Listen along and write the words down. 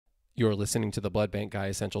You're listening to the Blood Bank Guy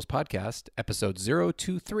Essentials Podcast, episode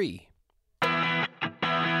 023.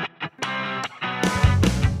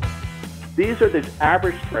 These are the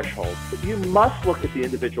average thresholds, but you must look at the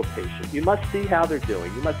individual patient. You must see how they're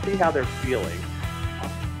doing. You must see how they're feeling.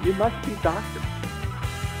 You must be doctors.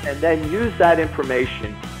 And then use that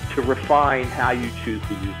information to refine how you choose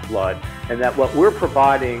to use blood. And that what we're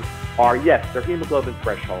providing are, yes, they're hemoglobin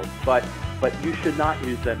thresholds, but you should not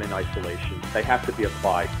use them in isolation. They have to be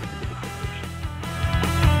applied to the individual patient.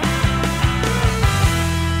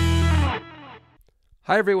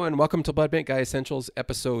 Hi, everyone. Welcome to Blood Bank Guy Essentials,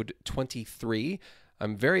 episode 23.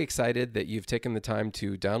 I'm very excited that you've taken the time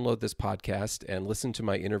to download this podcast and listen to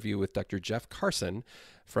my interview with Dr. Jeff Carson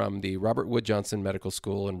from the Robert Wood Johnson Medical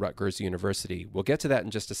School and Rutgers University. We'll get to that in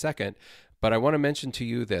just a second, but I want to mention to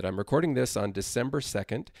you that I'm recording this on December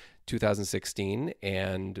 2nd, 2016,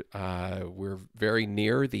 and we're very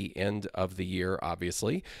near the end of the year,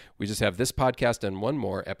 obviously. We just have this podcast and one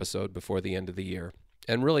more episode before the end of the year.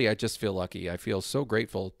 And really, I just feel lucky. I feel so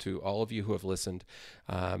grateful to all of you who have listened.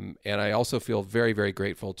 And I also feel very, very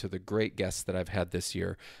grateful to the great guests that I've had this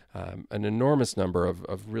year. An enormous number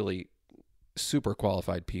of really super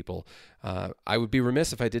qualified people. I would be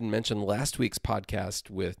remiss if I didn't mention last week's podcast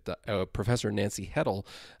with Professor Nancy Heddle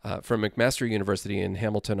from McMaster University in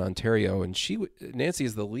Hamilton, Ontario. And Nancy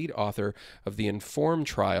is the lead author of the INFORM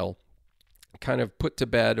trial, kind of put to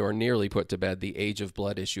bed or nearly put to bed the age of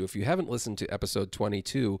blood issue. If you haven't listened to episode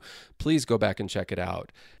 22, please go back and check it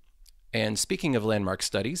out. And speaking of landmark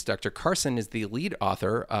studies, Dr. Carson is the lead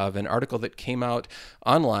author of an article that came out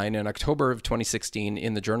online in October of 2016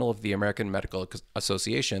 in the Journal of the American Medical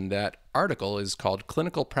Association. That article is called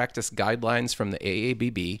Clinical Practice Guidelines from the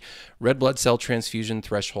AABB, Red Blood Cell Transfusion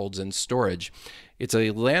Thresholds and Storage. It's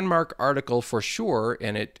a landmark article for sure,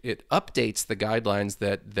 and it updates the guidelines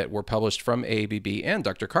that were published from AABB and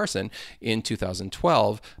Dr. Carson in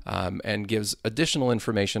 2012 and gives additional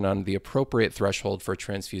information on the appropriate threshold for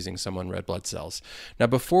transfusing someone red blood cells. Now,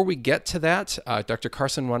 before we get to that, Dr.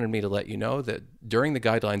 Carson wanted me to let you know that during the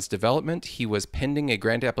guidelines development, he was pending a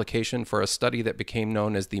grant application for a study that became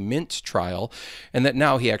known as the MINT trial, and that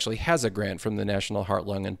now he actually has a grant from the National Heart,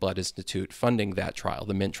 Lung, and Blood Institute funding that trial,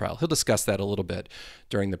 the MINT trial. He'll discuss that a little bit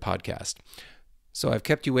during the podcast. So I've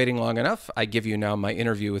kept you waiting long enough. I give you now my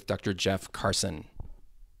interview with Dr. Jeff Carson.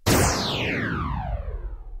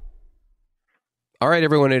 All right,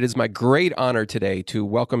 everyone, it is my great honor today to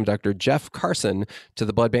welcome Dr. Jeff Carson to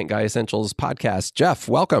the Blood Bank Guy Essentials podcast. Jeff,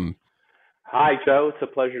 welcome. Hi, Joe. It's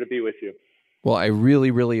a pleasure to be with you. Well, I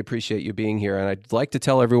really, really appreciate you being here, and I'd like to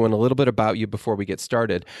tell everyone a little bit about you before we get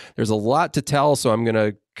started. There's a lot to tell, so I'm going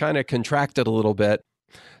to kind of contract it a little bit.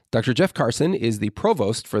 Dr. Jeff Carson is the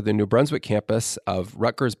provost for the New Brunswick campus of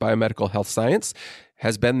Rutgers Biomedical Health Science,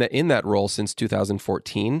 has been in that role since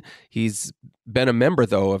 2014. He's been a member,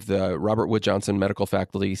 though, of the Robert Wood Johnson Medical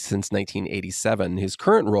Faculty since 1987. His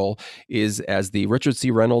current role is as the Richard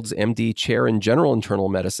C. Reynolds, MD, Chair in General Internal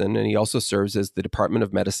Medicine, and he also serves as the Department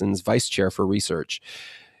of Medicine's Vice Chair for Research.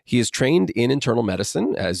 He is trained in internal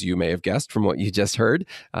medicine, as you may have guessed from what you just heard,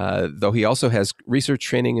 though he also has research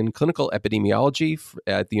training in clinical epidemiology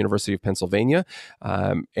at the University of Pennsylvania,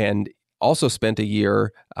 and also spent a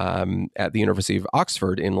year at the University of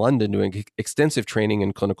Oxford in London doing extensive training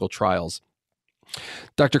in clinical trials.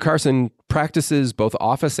 Dr. Carson practices both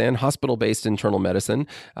office and hospital-based internal medicine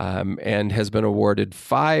and has been awarded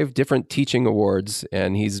 5 different teaching awards,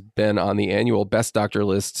 and he's been on the annual Best Doctor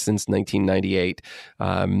list since 1998.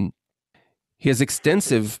 He has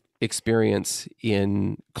extensive experience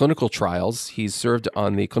in clinical trials. He's served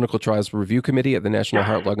on the Clinical Trials Review Committee at the National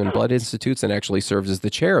Heart, Lung, and Blood Institutes and actually serves as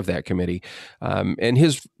the chair of that committee. And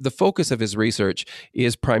the focus of his research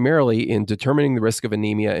is primarily in determining the risk of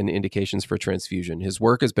anemia and indications for transfusion. His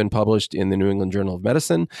work has been published in the New England Journal of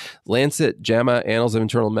Medicine, Lancet, JAMA, Annals of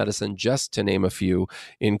Internal Medicine, just to name a few,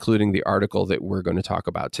 including the article that we're going to talk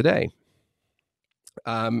about today.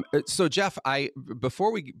 So Jeff,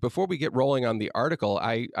 before we get rolling on the article,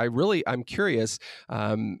 I'm curious.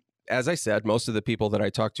 As I said, most of the people that I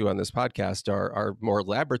talk to on this podcast are more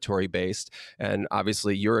laboratory based, and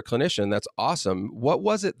obviously you're a clinician. That's awesome. What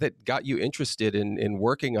was it that got you interested in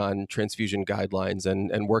working on transfusion guidelines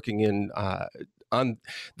and working on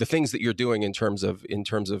the things that you're doing in terms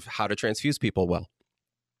of how to transfuse people well?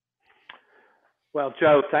 Well,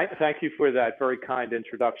 Joe, thank you for that very kind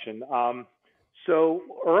introduction. So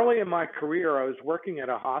early in my career, I was working at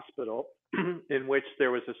a hospital in which there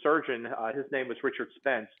was a surgeon, his name was Richard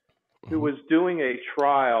Spence, who was doing a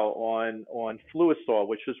trial on Fluisol,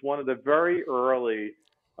 which was one of the very early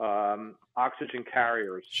oxygen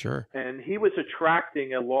carriers. Sure. And he was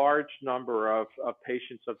attracting a large number of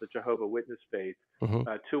patients of the Jehovah's Witness faith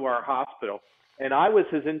to our hospital. And I was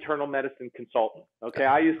his internal medicine consultant. Okay,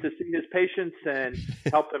 I used to see his patients and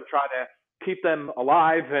help them try to keep them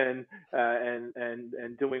alive and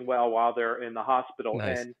doing well while they're in the hospital.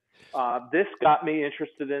 Nice. And this got me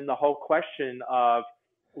interested in the whole question of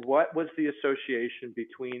what was the association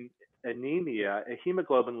between anemia,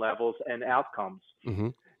 hemoglobin levels, and outcomes.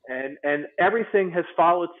 And everything has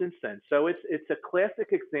followed since then. So it's a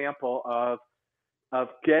classic example of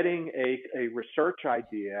getting a research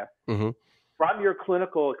idea from your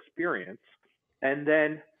clinical experience, and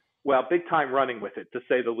then, well, big time running with it, to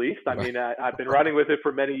say the least. I mean, I've been running with it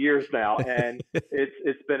for many years now, and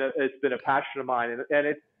it's been a passion of mine,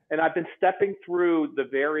 and I've been stepping through the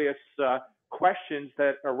various questions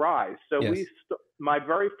that arise. So my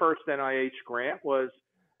very first NIH grant was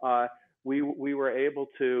we were able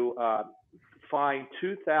to find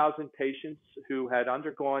 2,000 patients who had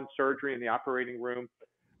undergone surgery in the operating room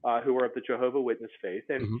who were of the Jehovah's Witness faith,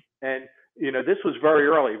 and you know, this was very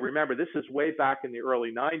early. Remember, this is way back in the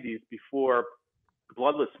early 90s, before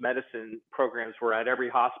bloodless medicine programs were at every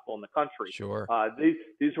hospital in the country. Sure.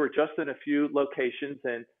 These were just in a few locations,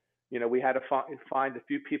 and you know, we had to find a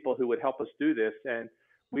few people who would help us do this. And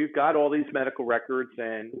we've got all these medical records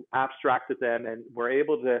and abstracted them, and we're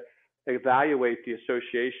able to evaluate the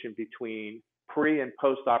association between pre and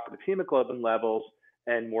post-operative hemoglobin levels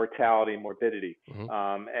and mortality and morbidity.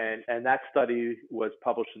 And that study was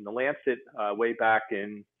published in The Lancet way back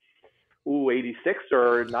in 86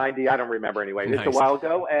 or 90, I don't remember anyway. Nice. It's a while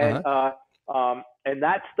ago. And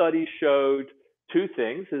that study showed two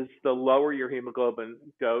things: is the lower your hemoglobin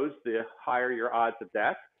goes, the higher your odds of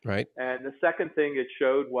death. Right. And the second thing it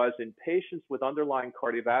showed was in patients with underlying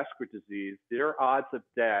cardiovascular disease, their odds of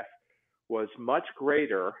death was much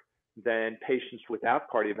greater than patients without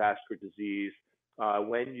cardiovascular disease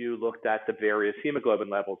when you looked at the various hemoglobin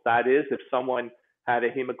levels. That is, if someone had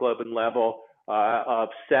a hemoglobin level of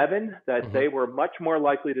 7, that they were much more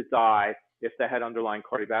likely to die if they had underlying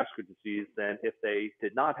cardiovascular disease than if they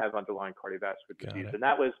did not have underlying cardiovascular disease. And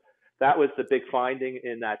that was the big finding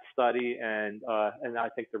in that study, and I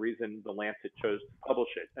think the reason The Lancet chose to publish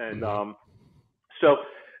it. And so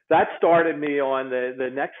that started me on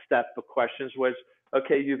the next step of questions was,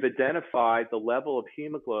 okay, you've identified the level of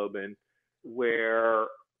hemoglobin where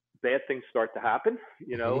bad things start to happen,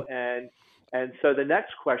 you know, and so the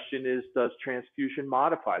next question is, does transfusion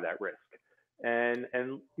modify that risk? And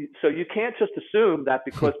so you can't just assume that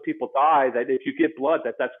because people die, that if you give blood,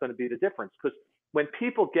 that's going to be the difference. Because when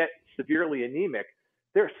people get severely anemic,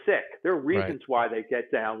 they're sick. There are reasons why they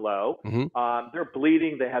get down low. They're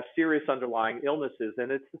bleeding. They have serious underlying illnesses,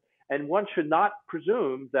 and one should not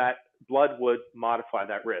presume that blood would modify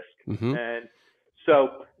that risk. And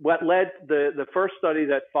so what led the first study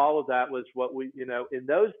that followed that was what we, you know, in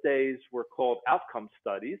those days were called outcome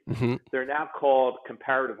studies. They're now called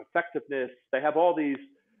comparative effectiveness. They have all these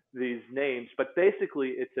names, but basically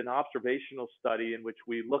it's an observational study in which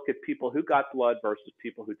we look at people who got blood versus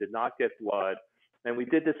people who did not get blood. And we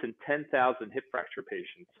did this in 10,000 hip fracture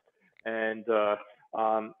patients. And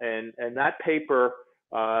that paper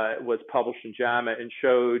was published in JAMA and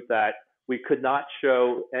showed that we could not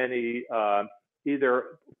show any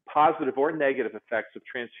either positive or negative effects of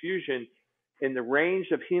transfusion in the range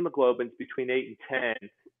of hemoglobins between 8 and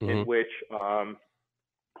 10, in which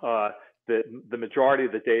the majority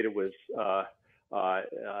of the data was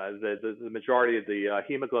the majority of the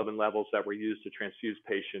hemoglobin levels that were used to transfuse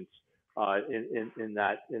patients in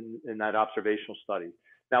that observational study.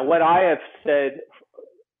 Now, what I have said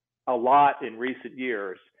a lot in recent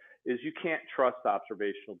years is you can't trust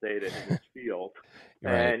observational data in this field.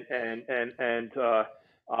 And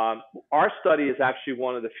our study is actually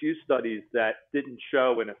one of the few studies that didn't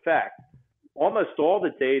show an effect. Almost all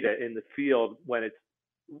the data in the field,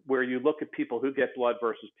 where you look at people who get blood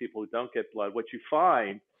versus people who don't get blood, what you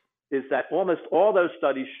find is that almost all those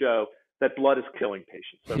studies show that blood is killing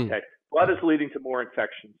patients. Okay, blood is leading to more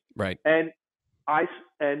infections. Right. And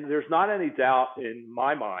there's not any doubt in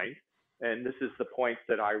my mind, and this is the point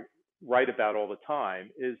that I write about all the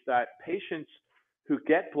time, is that patients who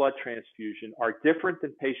get blood transfusion are different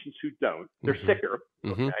than patients who don't. They're sicker,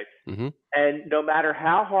 okay? And no matter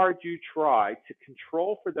how hard you try to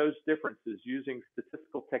control for those differences using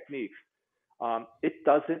statistical techniques, it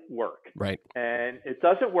doesn't work. Right. And it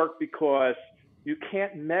doesn't work because you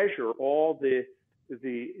can't measure all the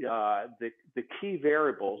key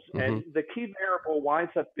variables. And the key variable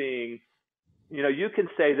winds up being, you know, you can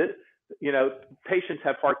say that, you know, patients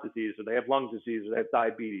have heart disease or they have lung disease or they have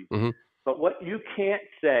diabetes. But what you can't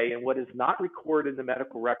say, and what is not recorded in the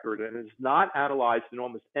medical record and is not analyzed in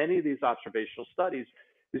almost any of these observational studies,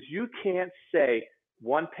 is you can't say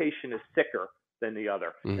one patient is sicker than the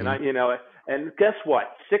other. And guess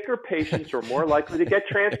what? Sicker patients are more likely to get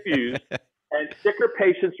transfused, and sicker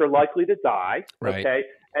patients are likely to die. Right. Okay,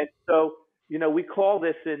 and so we call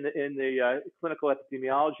this in the clinical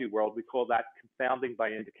epidemiology world, we call that confounding by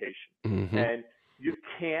indication, and you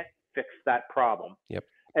can't fix that problem. Yep.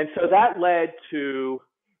 And so that led to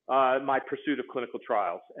my pursuit of clinical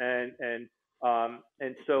trials, and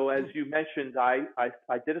so as you mentioned, I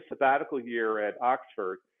did a sabbatical year at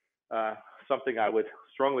Oxford, something I would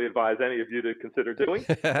strongly advise any of you to consider doing.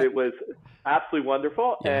 It was absolutely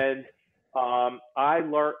wonderful, and I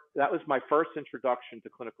learned, that was my first introduction to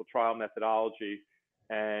clinical trial methodology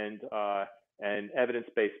and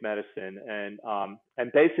evidence-based medicine,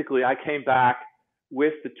 and basically I came back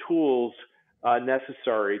with the tools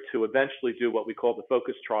necessary to eventually do what we call the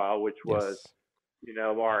FOCUS trial, which was,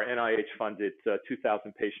 our NIH-funded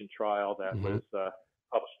 2,000 patient trial that was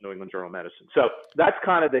published in New England Journal of Medicine. So that's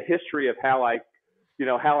kind of the history of how I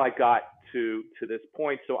got to this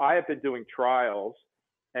point. So I have been doing trials,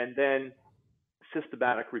 and then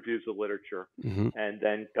systematic reviews of literature, and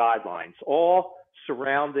then guidelines, all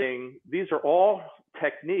surrounding. These are all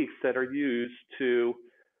techniques that are used to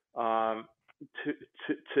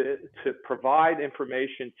provide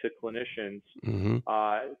information to clinicians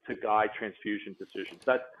to guide transfusion decisions.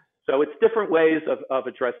 So it's different ways of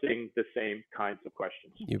addressing the same kinds of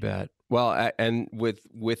questions. You bet. Well, and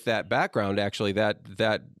with that background, actually, that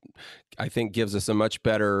I think gives us a much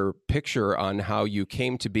better picture on how you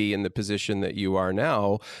came to be in the position that you are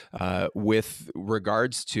now, with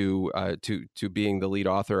regards to being the lead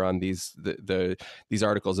author on these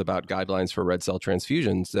articles about guidelines for red cell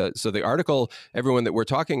transfusions. So the article, everyone, that we're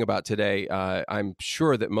talking about today, I'm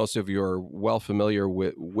sure that most of you are well familiar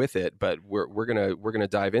with it, but we're gonna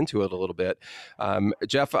dive into it a little bit.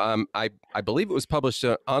 Jeff, I believe it was published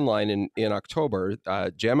online in October.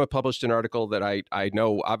 JAMA published an article that I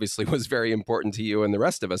know obviously was very important to you and the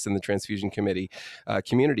rest of us in the transfusion community,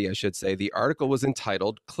 I should say. The article was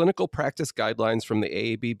entitled "Clinical Practice Guidelines from the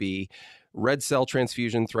AABB, Red Cell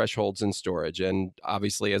Transfusion Thresholds and Storage." And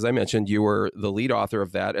obviously, as I mentioned, you were the lead author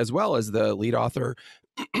of that, as well as the lead author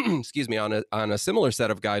excuse me, on a similar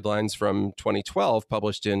set of guidelines from 2012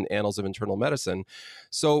 published in Annals of Internal Medicine.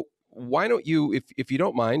 So why don't you, if you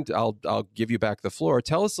don't mind, I'll give you back the floor.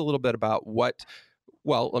 Tell us a little bit about what.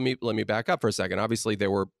 Well, let me back up for a second. Obviously, there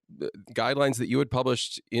were guidelines that you had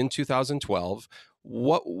published in 2012.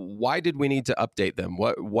 Why did we need to update them?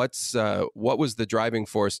 What was the driving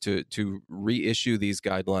force to reissue these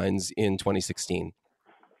guidelines in 2016?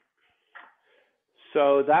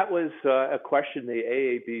 So that was a question the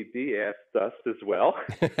AABB asked us as well.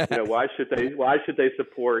 Why should they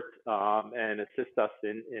support and assist us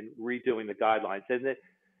in redoing the guidelines? And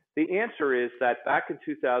the answer is that back in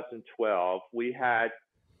 2012, we had,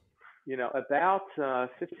 about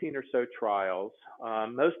 15 or so trials.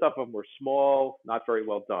 Most of them were small, not very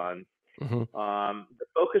well done. The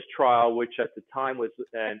FOCUS trial, which at the time was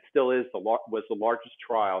and still is was the largest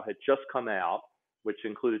trial, had just come out, which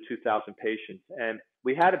included 2,000 patients. And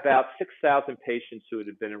we had about 6,000 patients who had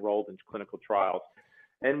been enrolled in clinical trials.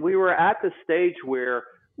 And we were at the stage where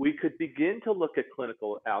we could begin to look at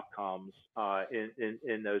clinical outcomes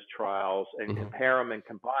in those trials and compare them and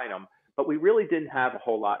combine them. But we really didn't have a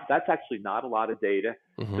whole lot. That's actually not a lot of data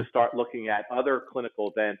to start looking at other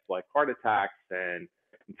clinical events like heart attacks and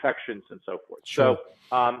infections and so forth. Sure.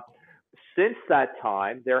 So since that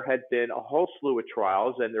time, there had been a whole slew of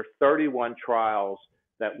trials, and there are 31 trials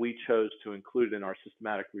that we chose to include in our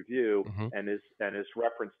systematic review and is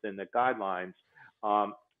referenced in the guidelines.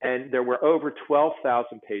 And there were over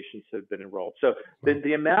 12,000 patients who had been enrolled. So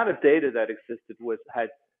the amount of data that existed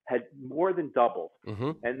had more than doubled.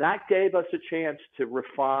 And that gave us a chance to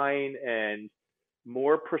refine and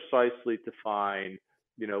more precisely define,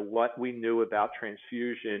 what we knew about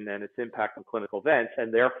transfusion and its impact on clinical events,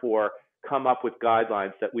 and therefore come up with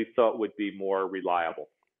guidelines that we thought would be more reliable.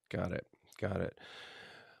 Got it.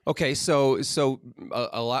 Okay, so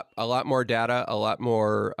a lot more data, a lot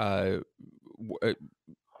more.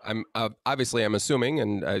 I'm assuming,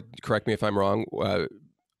 and correct me if I'm wrong,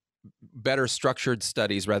 better structured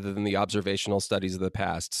studies rather than the observational studies of the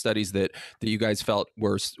past. Studies that you guys felt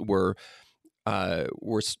were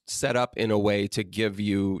set up in a way to give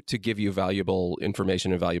you valuable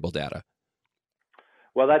information and valuable data.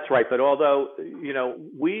 Well, that's right. But although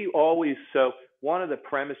one of the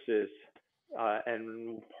premises.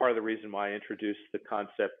 And part of the reason why I introduced the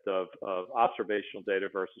concept of observational data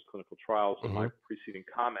versus clinical trials in my preceding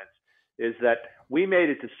comments is that we made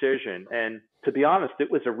a decision, and to be honest,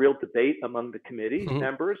 it was a real debate among the committee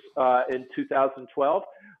members in 2012.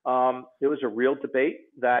 It was a real debate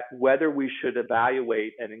that whether we should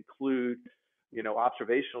evaluate and include,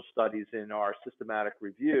 observational studies in our systematic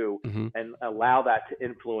review and allow that to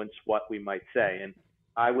influence what we might say. And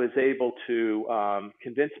I was able to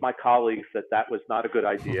convince my colleagues that that was not a good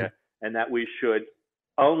idea and that we should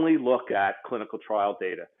only look at clinical trial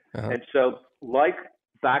data. And so, like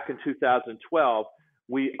back in 2012,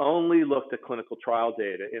 we only looked at clinical trial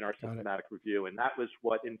data in our systematic review, and that was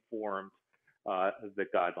what informed the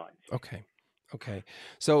guidelines. Okay.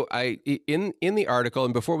 So in the article,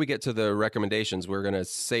 and before we get to the recommendations, we're going to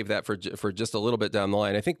save that for just a little bit down the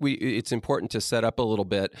line. I think it's important to set up a little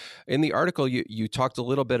bit. In the article, you talked a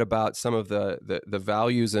little bit about some of the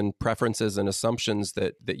values and preferences and assumptions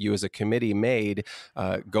that you as a committee made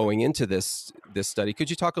going into this study. Could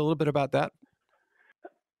you talk a little bit about that?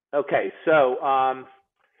 Okay. So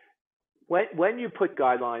when you put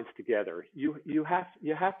guidelines together, you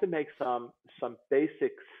have to make some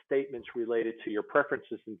basic statements related to your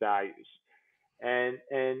preferences and values, and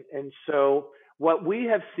so what we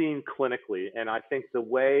have seen clinically, and I think the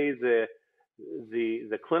way the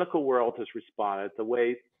clinical world has responded, the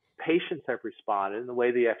way patients have responded, and the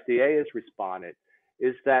way the FDA has responded,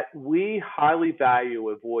 is that we highly value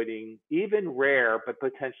avoiding even rare but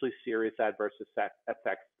potentially serious adverse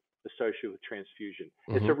effects associated with transfusion.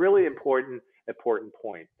 It's a really important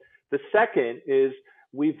point. The second is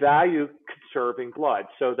we value conserving blood,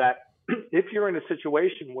 so that if you're in a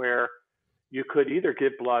situation where you could either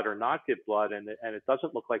give blood or not give blood, and it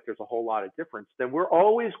doesn't look like there's a whole lot of difference, then we're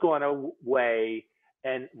always going to weigh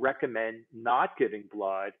and recommend not giving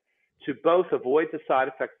blood to both avoid the side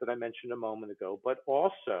effects that I mentioned a moment ago, but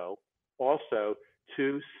also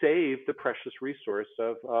to save the precious resource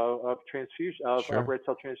of transfusion of red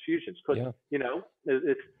cell transfusions, because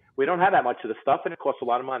we don't have that much of the stuff, and it costs a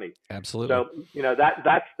lot of money. Absolutely. So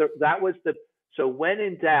so when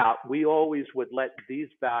in doubt, we always would let these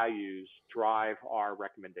values drive our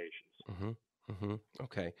recommendations.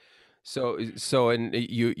 Okay. So, and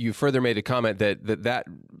you further made a comment that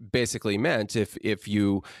basically meant if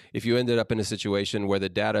you ended up in a situation where the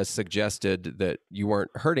data suggested that you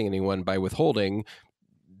weren't hurting anyone by withholding,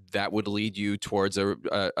 that would lead you towards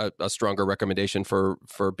a stronger recommendation for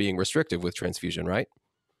being restrictive with transfusion, right?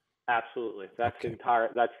 Absolutely. That's the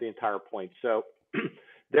entire point. So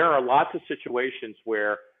there are lots of situations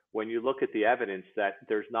where, when you look at the evidence, that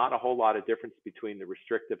there's not a whole lot of difference between the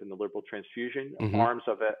restrictive and the liberal transfusion arms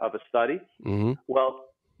of a study. Well,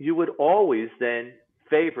 you would always then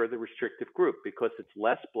favor the restrictive group because it's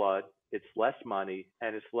less blood, it's less money,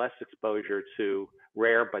 and it's less exposure to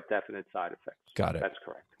rare but definite side effects. Got it. That's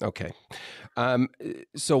correct. Okay.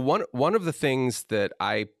 So one of the things that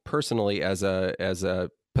I personally, as a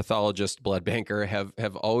pathologist blood banker,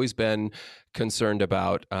 have always been concerned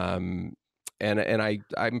about, and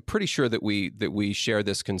I'm pretty sure that we share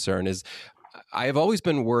this concern, is I have always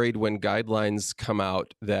been worried when guidelines come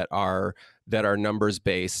out that are numbers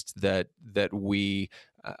based, that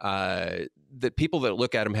people that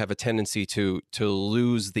look at them have a tendency to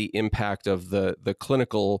lose the impact of the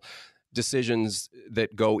clinical decisions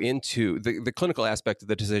that go into the clinical aspect of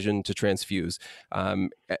the decision to transfuse.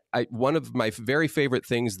 One of my very favorite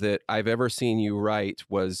things that I've ever seen you write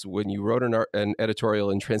was when you wrote an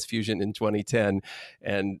editorial in Transfusion in 2010.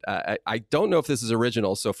 And I don't know if this is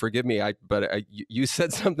original, so forgive me, but you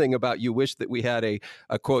said something about you wish that we had a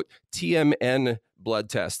quote, TMN blood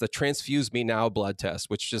test, the Transfuse Me Now blood test,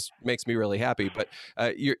 which just makes me really happy. But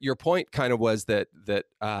your point kind of was that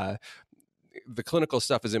the clinical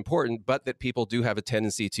stuff is important, but that people do have a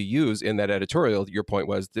tendency to use, in that editorial, your point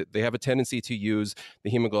was that they have a tendency to use the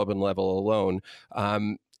hemoglobin level alone.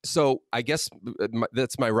 So I guess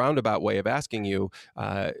that's my roundabout way of asking you.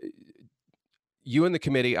 You and the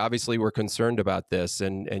committee obviously were concerned about this,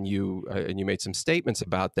 and you made some statements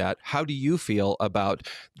about that. How do you feel about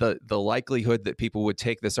the likelihood that people would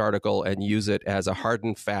take this article and use it as a hard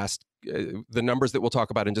and fast, the numbers that we'll talk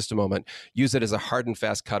about in just a moment, use it as a hard and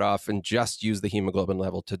fast cutoff and just use the hemoglobin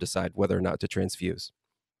level to decide whether or not to transfuse?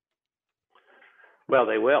 Well,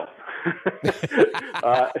 they will.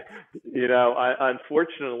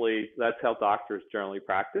 Unfortunately, that's how doctors generally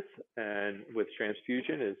practice. And with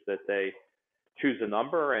transfusion, is that they choose a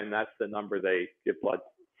number, and that's the number they give blood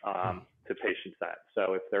to patients at.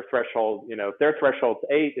 So if their threshold, if their threshold's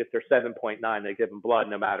 8, if they're 7.9, they give them blood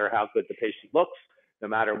no matter how good the patient looks, no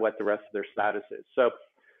matter what the rest of their status is. So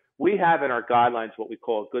we have in our guidelines what we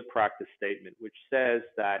call a good practice statement, which says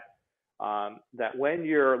that that when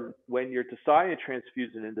you're deciding to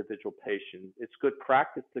transfuse an individual patient, it's good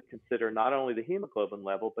practice to consider not only the hemoglobin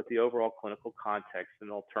level, but the overall clinical context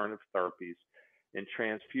and alternative therapies in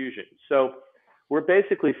transfusion. So we're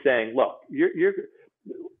basically saying, look,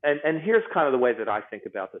 and here's kind of the way that I think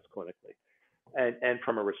about this clinically and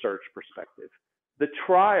from a research perspective. The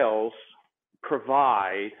trials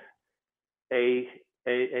provide a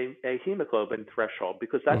hemoglobin threshold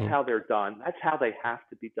because that's how they're done. That's how they have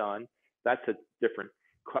to be done. That's a different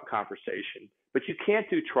conversation. But you can't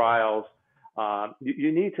do trials.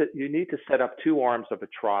 You need to set up two arms of a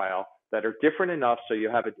trial that are different enough so you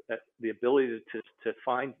have the ability to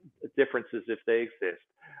find differences if they exist,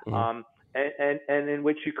 and in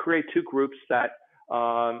which you create two groups that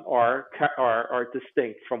are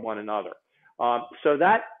distinct from one another. So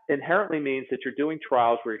that inherently means that you're doing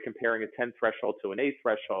trials where you're comparing a 10 threshold to an 8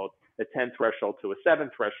 threshold, a 10 threshold to a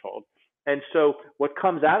 7 threshold. And so what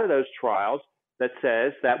comes out of those trials that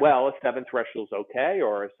says that, well, a 7 threshold is okay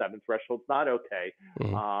or a 7 threshold is not okay.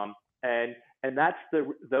 And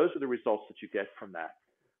those are the results that you get from that.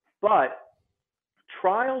 But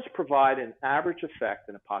trials provide an average effect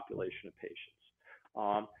in a population of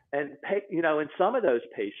patients. In some of those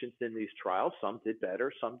patients in these trials, some did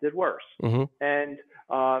better, some did worse. And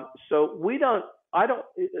so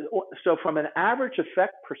from an average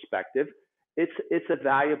effect perspective, it's a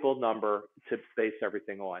valuable number to base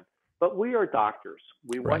everything on. But we are doctors.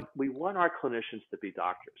 We want our clinicians to be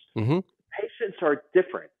doctors. Patients are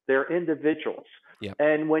different. They're individuals. Yep.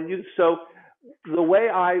 And so the way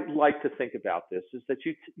I like to think about this is that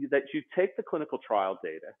you take the clinical trial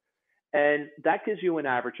data, and that gives you an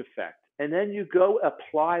average effect. And then you go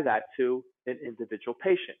apply that to an individual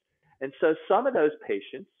patient. And so some of those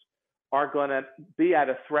patients are going to be at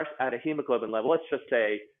a hemoglobin level, let's just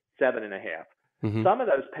say 7.5. Some of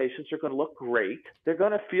those patients are going to look great. They're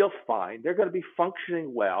going to feel fine. They're going to be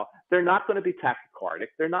functioning well. They're not going to be tachycardic.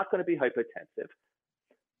 They're not going to be hypotensive.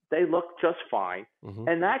 They look just fine.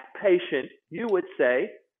 And that patient, you would say,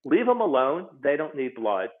 leave them alone. They don't need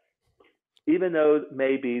blood. Even though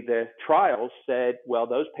maybe the trials said, well,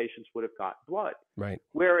 those patients would have gotten blood. Right.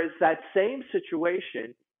 Whereas that same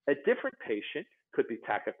situation, a different patient could be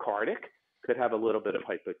tachycardic, could have a little bit of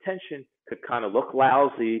hypotension, could kind of look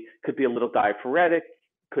lousy, could be a little diaphoretic,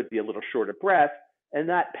 could be a little short of breath, and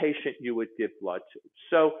that patient you would give blood to.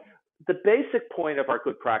 So the basic point of our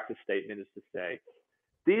good practice statement is to say,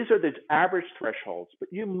 these are the average thresholds, but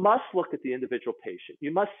you must look at the individual patient.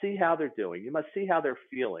 You must see how they're doing. You must see how they're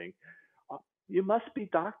feeling. You must be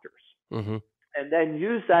doctors. And then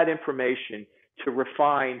use that information to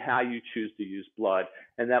refine how you choose to use blood.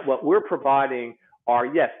 And that what we're providing are,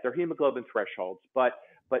 yes, they're hemoglobin thresholds, but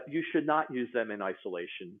you should not use them in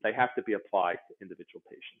isolation. They have to be applied to individual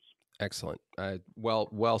patients. Excellent.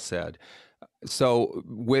 Well said. So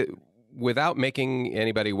without making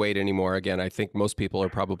anybody wait anymore, again, I think most people are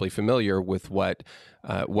probably familiar with what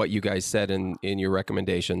you guys said in your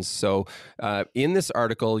recommendations. So in this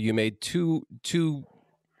article, you made two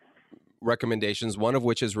recommendations, one of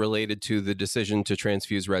which is related to the decision to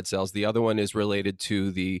transfuse red cells. The other one is related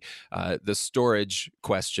to the storage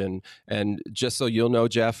question. And just so you'll know,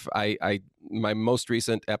 Jeff, my most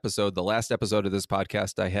recent episode, the last episode of this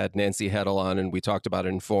podcast, I had Nancy Heddle on, and we talked about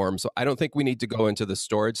Inform. So I don't think we need to go into the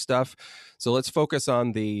storage stuff. So let's focus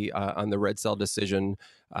on the red cell decision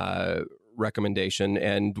recommendation.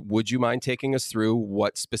 And would you mind taking us through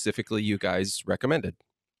what specifically you guys recommended?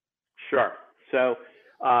 Sure. So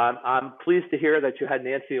I'm pleased to hear that you had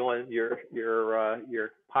Nancy on your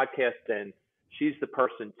podcast, and she's the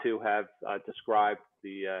person to have described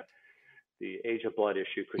the age of blood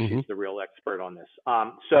issue because she's the real expert on this.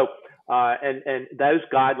 And those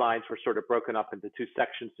guidelines were sort of broken up into two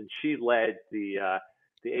sections, and she led the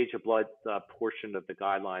age of blood portion of the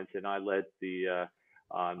guidelines, and I led the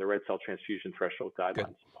red cell transfusion threshold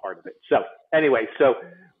guidelines part of it. So anyway, so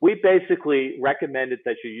we basically recommended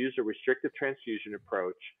that you use a restrictive transfusion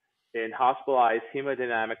approach in hospitalized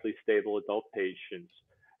hemodynamically stable adult patients.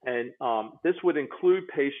 And this would include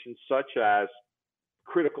patients such as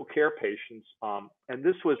critical care patients. And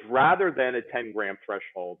this was rather than a 10-gram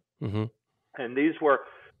threshold. And these were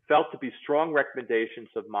felt to be strong recommendations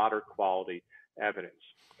of moderate quality evidence.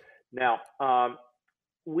 Now,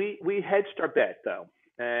 we hedged our bet, though.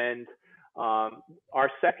 And our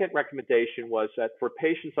second recommendation was that for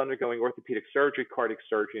patients undergoing orthopedic surgery, cardiac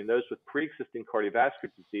surgery, and those with pre-existing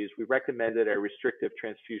cardiovascular disease, we recommended a restrictive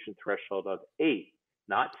transfusion threshold of 8,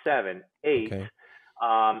 not 7, 8,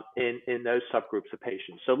 in those subgroups of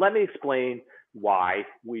patients. So let me explain why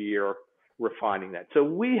we're refining that. So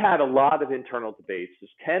we had a lot of internal debates.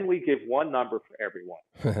 Can we give one number for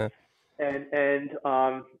everyone?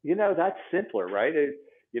 That's simpler, right?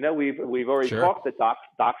 We've already Sure. talked that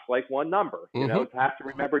docs like one number. Mm-hmm. To have to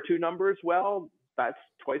remember two numbers, well, that's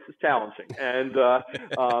twice as challenging. And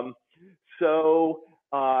so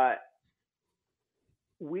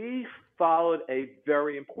we followed a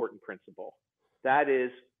very important principle. That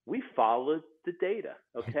is, we followed the data.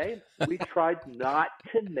 Okay, we tried not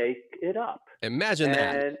to make it up. Imagine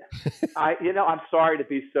that. And I'm sorry to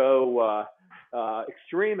be so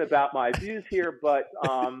extreme about my views here, but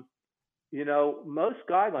most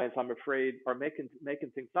guidelines, I'm afraid, are making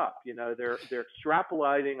things up. They're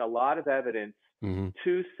extrapolating a lot of evidence Mm-hmm.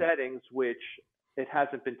 to settings which it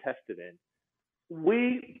hasn't been tested in.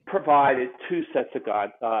 We provided two sets of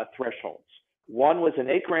thresholds. One was an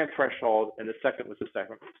 8-gram threshold, and the second was a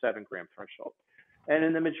 7-gram threshold. And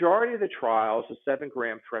in the majority of the trials, a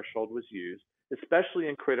 7-gram threshold was used, especially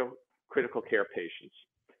in critical care patients.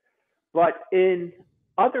 But in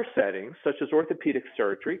other settings, such as orthopedic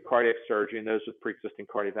surgery, cardiac surgery, and those with pre-existing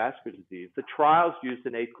cardiovascular disease, the trials used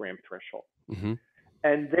an 8-gram threshold. Mm-hmm.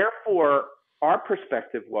 And therefore, our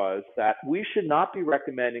perspective was that we should not be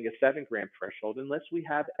recommending a 7-gram threshold unless we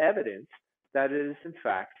have evidence that it is in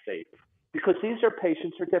fact safe, because these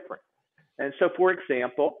patients are different. And so, for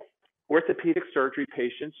example, orthopedic surgery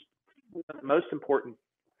patients, one of the most important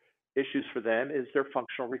issues for them is their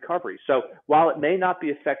functional recovery. So while it may not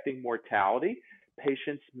be affecting mortality,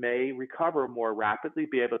 patients may recover more rapidly,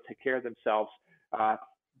 be able to take care of themselves,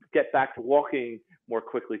 get back to walking more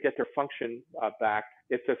quickly, get their function back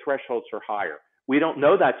if their thresholds are higher. We don't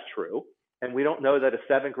know that's true, and we don't know that a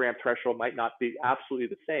 7-gram threshold might not be absolutely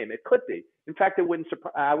the same. It could be. In fact, it wouldn't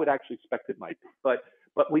surprise. I would actually expect it might be,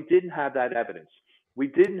 but we didn't have that evidence. We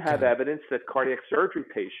didn't have evidence that cardiac surgery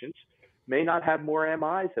patients may not have more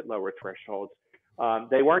MIs at lower thresholds.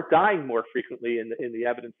 They weren't dying more frequently in the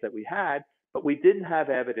evidence that we had, but we didn't have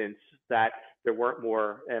evidence that there weren't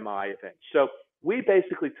more MI events. So we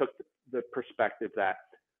basically took the perspective that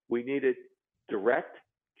we needed direct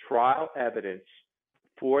trial evidence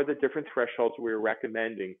for the different thresholds we were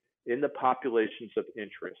recommending in the populations of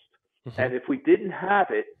interest. Mm-hmm. And if we didn't have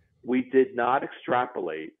it, we did not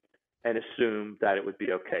extrapolate and assume that it would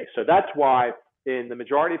be okay. So that's why in the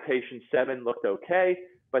majority of patients, 7 looked okay,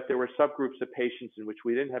 but there were subgroups of patients in which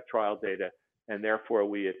we didn't have trial data, and therefore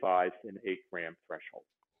we advised an 8-gram threshold.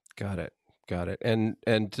 Got it. And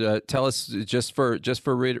tell us, just for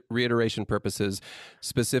reiteration purposes,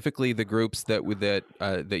 specifically the groups that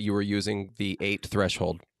you were using the 8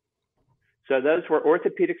 threshold. So those were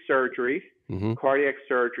orthopedic surgery, mm-hmm. cardiac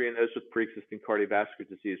surgery, and those with pre-existing cardiovascular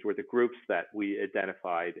disease were the groups that we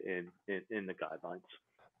identified in the guidelines.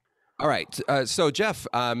 All right. So Jeff,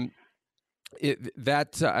 I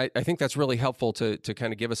think that's really helpful to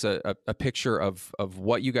kind of give us a picture of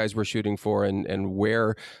what you guys were shooting for and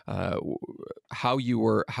where how you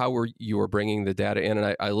were bringing the data in.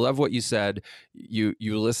 And I love what you said.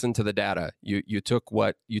 You listened to the data. You took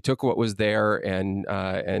what was there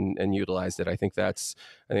and utilized it. I think that's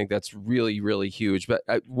really, really huge. But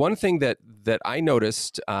one thing that I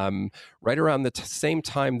noticed right around the same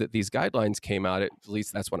time that these guidelines came out, at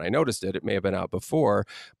least that's when I noticed it. It may have been out before,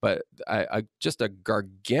 but just a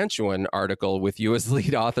gargantuan article with you as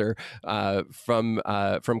lead author from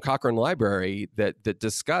Cochrane Library that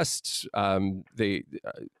discussed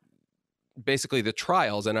basically the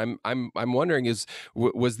trials. And I'm wondering,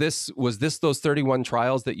 was this those 31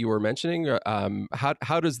 trials that you were mentioning?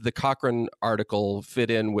 How does the Cochrane article fit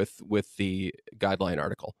in with the guideline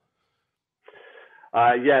article?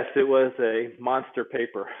 Yes, it was a monster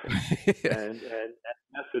paper, and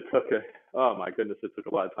yes, it took oh my goodness, it took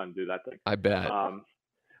a lot of time to do that thing. I bet.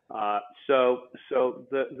 So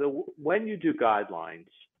when you do guidelines,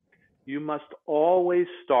 you must always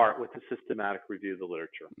start with a systematic review of the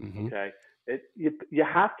literature. Mm-hmm. Okay, you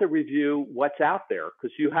have to review what's out there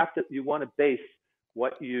because you want to base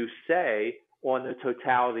what you say on the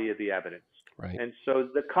totality of the evidence. Right. And so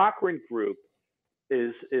the Cochrane group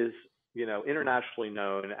is internationally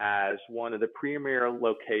known as one of the premier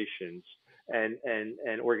locations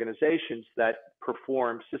and organizations that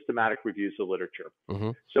perform systematic reviews of literature. Mm-hmm.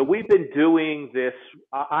 So we've been doing this.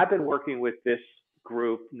 I've been working with this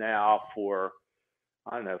group now for,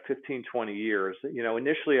 15, 20 years.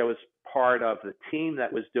 Initially I was part of the team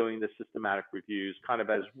that was doing the systematic reviews, kind of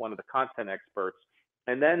as one of the content experts.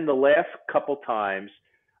 And then the last couple times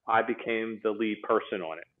I became the lead person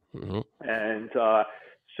on it. Mm-hmm. And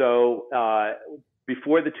so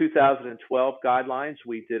before the 2012 guidelines,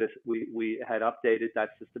 we had updated that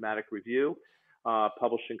systematic review.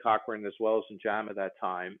 published in Cochrane as well as in JAMA that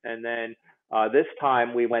time. And then this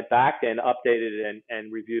time we went back and updated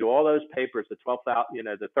and reviewed all those papers, the 12,000,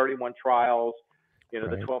 the 31 trials, the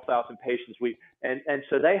 12,000 patients. And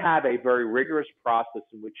so they have a very rigorous process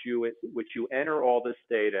in which you enter all this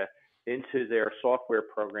data into their software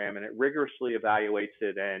program, and it rigorously evaluates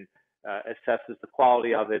it and assesses the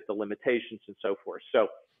quality of it, the limitations, and so forth. So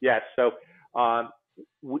yes,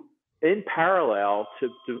 in parallel to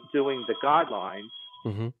doing the guidelines,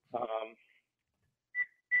 mm-hmm.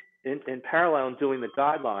 In parallel in doing the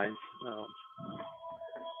guidelines,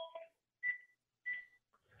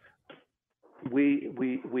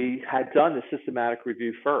 we had done the systematic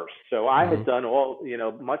review first. So I had done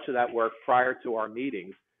much of that work prior to our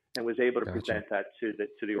meetings, and was able to present that to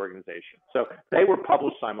the organization. So they were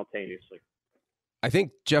published simultaneously. I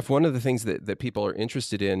think, Jeff, one of the things that people are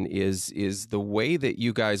interested in is the way that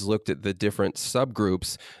you guys looked at the different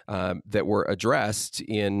subgroups that were addressed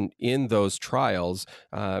in those trials,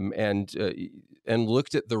 and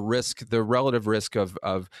looked at the relative risk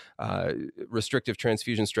of restrictive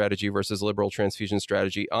transfusion strategy versus liberal transfusion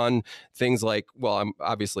strategy on things like, well,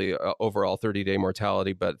 obviously overall 30-day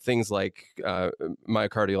mortality, but things like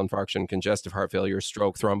myocardial infarction, congestive heart failure,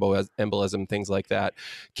 stroke, thromboembolism, things like that.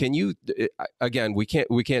 Can you, again, we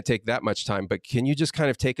can't take that much time, but can you just kind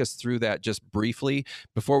of take us through that just briefly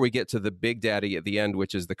before we get to the big daddy at the end,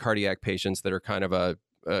 which is the cardiac patients that are kind of a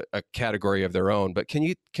category of their own? But can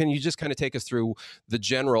you just kind of take us through the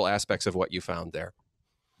general aspects of what you found there?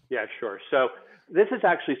 Yeah, sure. So this is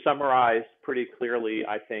actually summarized pretty clearly,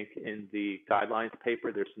 I think, in the guidelines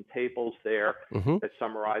paper. There's some tables there that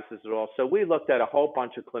summarizes it all. So we looked at a whole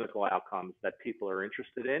bunch of clinical outcomes that people are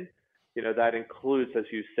interested in. That includes, as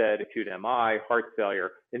you said, acute MI, heart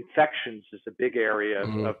failure, infections is a big area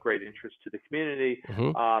of great interest to the community.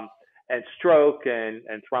 And stroke and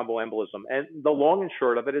thromboembolism. And the long and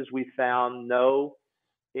short of it is we found no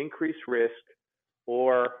increased risk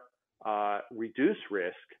or reduced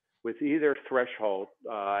risk with either threshold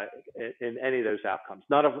in any of those outcomes.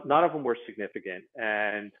 None of them were significant.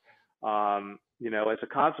 And, as a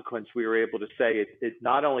consequence, we were able to say it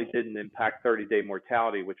not only didn't impact 30-day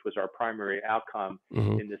mortality, which was our primary outcome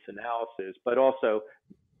in this analysis, but also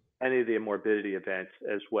any of the morbidity events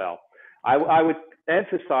as well. I would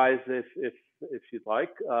emphasize, if you'd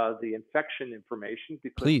like, the infection information,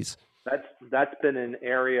 because please, that's been an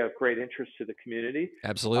area of great interest to the community.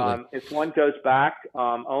 Absolutely. If one goes back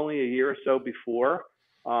only a year or so before,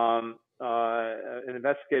 an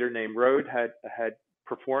investigator named Rode had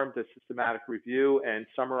performed a systematic review and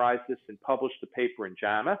summarized this and published a paper in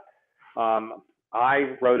JAMA.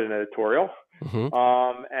 I wrote an editorial,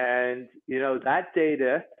 and that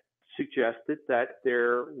data suggested that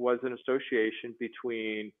there was an association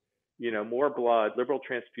between, more blood, liberal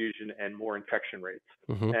transfusion, and more infection rates.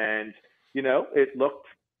 And, it looked,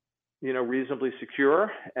 reasonably secure.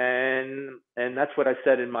 And that's what I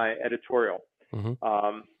said in my editorial.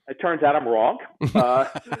 It turns out I'm wrong.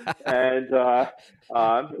 And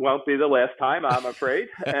won't be the last time, I'm afraid.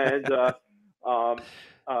 And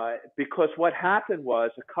because what happened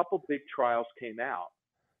was a couple big trials came out,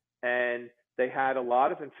 and they had a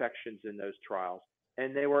lot of infections in those trials,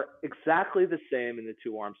 and they were exactly the same in the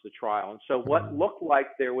two arms of the trial. And so what looked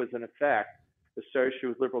like there was an effect associated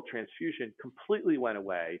with liberal transfusion completely went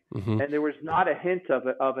away. And there was not a hint of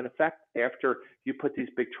an effect after you put these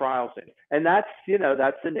big trials in. And that's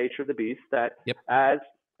the nature of the beast, that as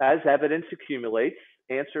evidence accumulates,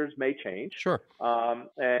 answers may change. Sure.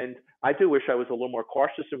 And I do wish I was a little more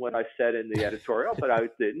cautious in what I said in the editorial, but I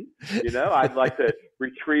didn't. I'd like to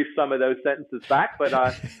retrieve some of those sentences back, but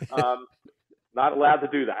not allowed to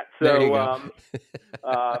do that. So,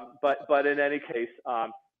 but in any case,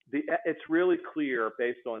 it's really clear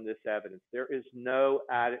based on this evidence, there's no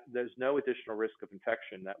additional risk of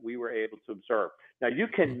infection that we were able to observe. Now, you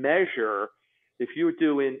can measure. If you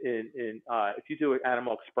do if you do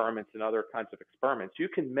animal experiments and other kinds of experiments, you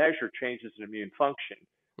can measure changes in immune function,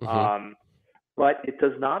 but it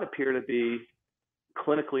does not appear to be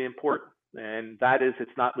clinically important, and that is,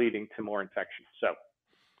 it's not leading to more infections. So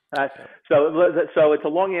it's a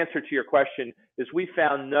long answer to your question. Is we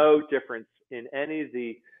found no difference in any of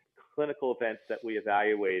the clinical events that we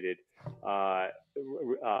evaluated,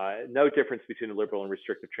 no difference between a liberal and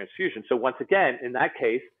restrictive transfusion. So once again, in that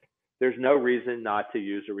case, there's no reason not to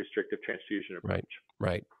use a restrictive transfusion approach.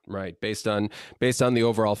 Right. Based on the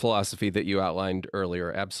overall philosophy that you outlined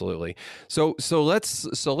earlier, absolutely. So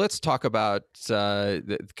let's talk about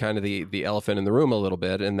the elephant in the room a little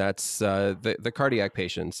bit, and that's the cardiac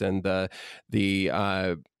patients and the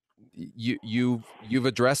you've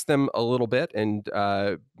addressed them a little bit, and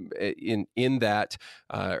in that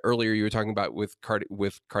earlier you were talking about with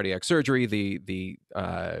cardiac surgery, the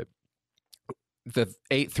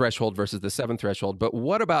 8 threshold versus the 7 threshold. But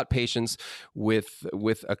what about patients with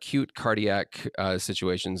acute cardiac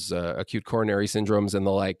situations, acute coronary syndromes and the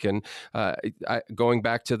like? And going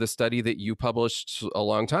back to the study that you published a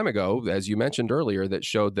long time ago, as you mentioned earlier, that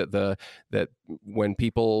showed that when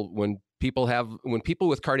people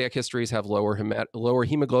with cardiac histories have lower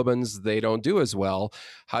hemoglobins, they don't do as well.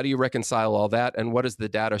 How do you reconcile all that? And what does the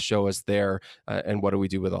data show us there? And what do we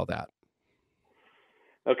do with all that?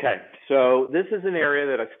 Okay, so this is an area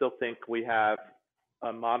that I still think we have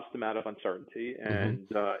a modest amount of uncertainty, and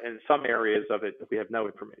in some areas of it, we have no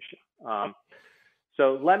information.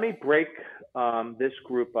 So let me break this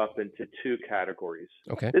group up into 2 categories.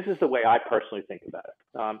 Okay. This is the way I personally think about it.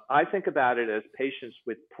 I think about it as patients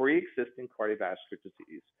with pre-existing cardiovascular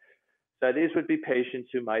disease. So these would be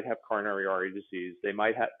patients who might have coronary artery disease. They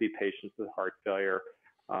might be patients with heart failure,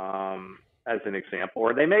 as an example,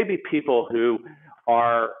 or they may be people who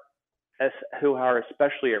are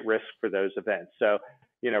especially at risk for those events. So,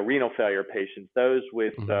 renal failure patients, those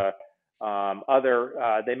with they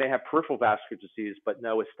may have peripheral vascular disease, but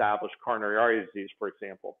no established coronary artery disease, for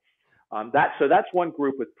example. So that's one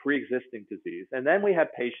group with pre-existing disease. And then we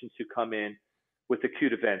have patients who come in with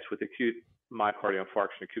acute events, with acute myocardial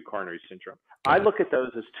infarction, acute coronary syndrome. I look at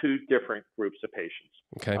those as 2 different groups of patients.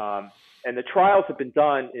 Okay. And the trials have been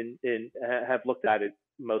done have looked at it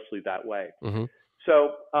mostly that way.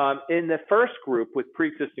 So in the first group with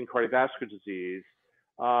pre-existing cardiovascular disease,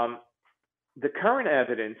 the current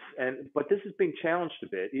evidence, but this is being challenged a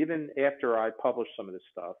bit, even after I published some of this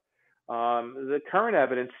stuff, the current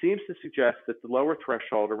evidence seems to suggest that the lower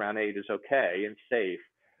threshold around 8 is okay and safe.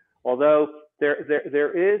 Although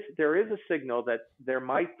there is a signal that there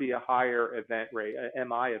might be a higher event rate,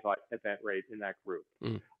 MI event rate in that group.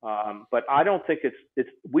 But I don't think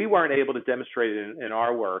we weren't able to demonstrate it in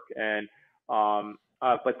our work.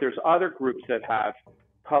 But there's other groups that have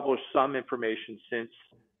published some information since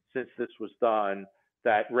this was done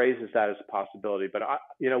that raises that as a possibility. But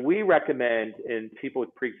we recommend in people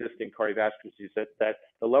with pre-existing cardiovascular disease that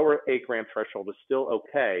the lower 8 gram threshold is still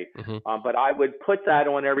okay. But I would put that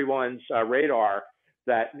on everyone's radar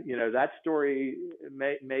that that story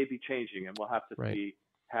may be changing, and we'll have to see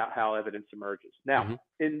how evidence emerges. Now,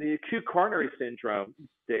 in the acute coronary syndrome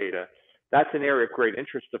data, that's an area of great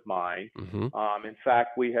interest of mine. In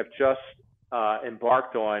fact, we have just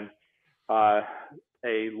embarked on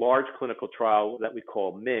a large clinical trial that we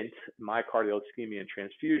call MINT, myocardial ischemia and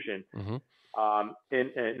transfusion,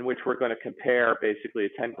 in which we're going to compare basically a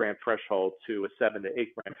 10 gram threshold to a 7 to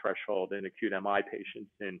 8 gram threshold in acute MI patients.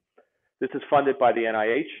 And this is funded by the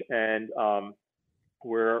NIH, and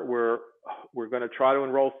we're going to try to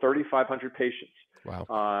enroll 3,500 patients. Wow.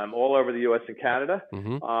 All over the U.S. and Canada.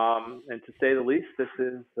 And to say the least, this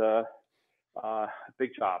is a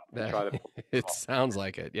big job. It sounds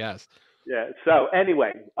like it, yes. Yeah. So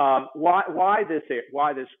anyway, why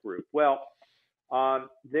this group? Well,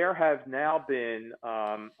 there have now been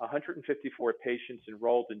 154 patients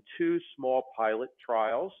enrolled in 2 small pilot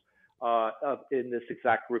trials in this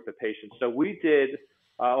exact group of patients. So we did,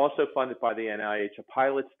 also funded by the NIH, a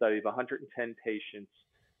pilot study of 110 patients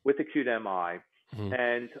with acute MI.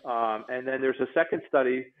 And then there's a second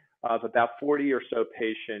study of about 40 or so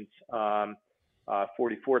patients,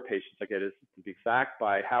 44 patients, I get it to be exact,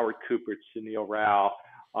 by Howard Cooper, Sunil Rao,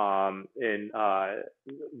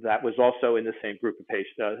 that was also in the same group of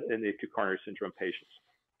patients, in the acute coronary syndrome patients.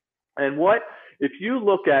 And if you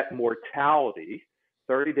look at mortality,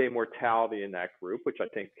 30-day mortality in that group, which I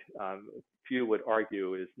think few would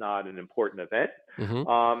argue is not an important event,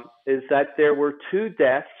 is that there were 2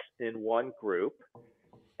 deaths in one group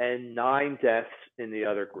and 9 deaths in the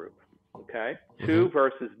other group. Okay, 2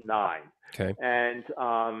 versus 9. Okay, and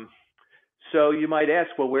so you might ask,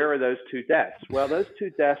 well, where are those 2 deaths? Well, those 2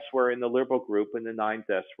 deaths were in the liberal group, and the 9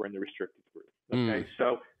 deaths were in the restricted group. Okay,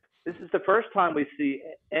 so this is the first time we see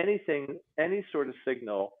any sort of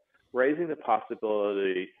signal raising the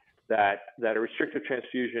possibility that a restrictive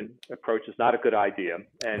transfusion approach is not a good idea,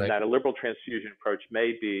 and that a liberal transfusion approach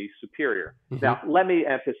may be superior. Now, let me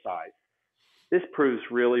emphasize, this proves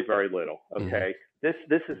really very little. Okay, this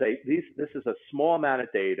is a small amount of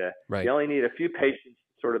data. You only need a few patients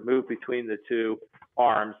to sort of move between the 2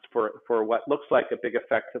 arms for what looks like a big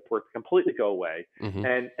effect for it to completely go away.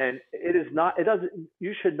 And it is not. It doesn't.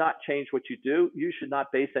 You should not change what you do. You should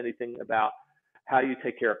not base anything about how you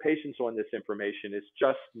take care of patients on this information. It's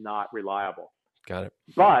just not reliable. Got it.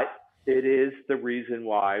 But it is the reason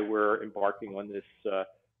why we're embarking on this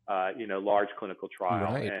large clinical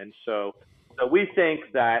trial. Right. And so we think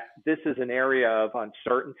that this is an area of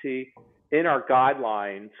uncertainty. In our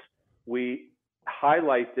guidelines, we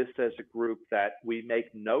highlight this as a group that we make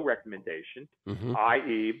no recommendation,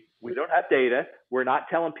 i.e., we don't have data. We're not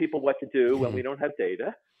telling people what to do when we don't have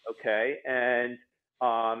data. Okay, and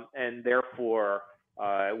therefore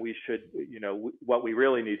we should, what we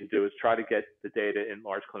really need to do is try to get the data in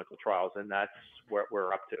large clinical trials, and that's what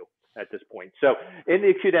we're up to at this point. So in the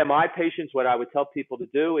acute MI patients, what I would tell people to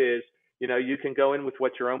do is, you can go in with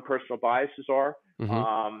what your own personal biases are.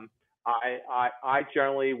 I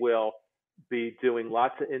generally will be doing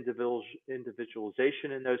lots of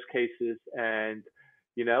individualization in those cases, and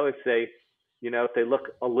if they look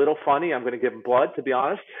a little funny, I'm going to give them blood, to be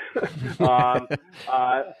honest. But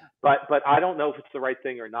I don't know if it's the right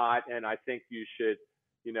thing or not, and I think you should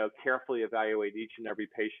carefully evaluate each and every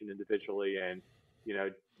patient individually, and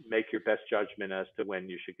make your best judgment as to when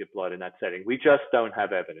you should give blood in that setting. We just don't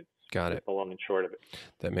have evidence. Got it. The long and short of it.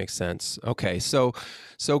 That makes sense. Okay, so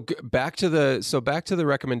back to the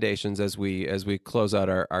recommendations as we close out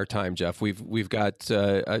our time, Jeff. We've got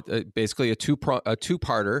basically a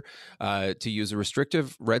two-parter to use a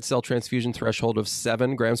restrictive red cell transfusion threshold of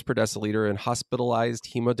 7 grams per deciliter in hospitalized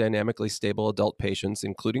hemodynamically stable adult patients,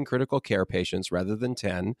 including critical care patients, rather than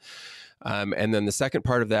 10. And then the second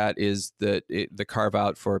part of that is the carve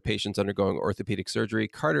out for patients undergoing orthopedic surgery,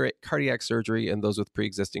 cardiac surgery, and those with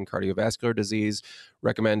pre-existing cardiovascular disease.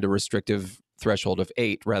 Recommend a restrictive threshold of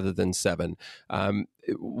 8 rather than 7.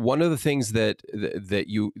 One of the things that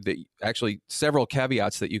actually several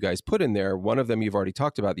caveats that you guys put in there. One of them you've already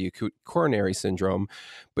talked about, the acute coronary syndrome,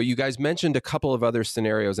 but you guys mentioned a couple of other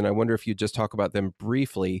scenarios, and I wonder if you'd just talk about them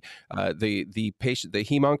briefly. The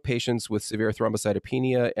hemonc patients with severe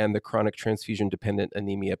thrombocytopenia and the chronic transfusion dependent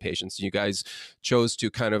anemia patients. You guys chose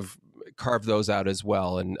to kind of carve those out as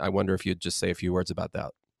well, and I wonder if you'd just say a few words about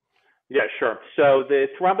that. Yeah, sure. So the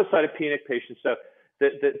thrombocytopenic patients, so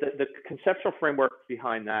the conceptual framework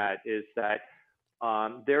behind that is that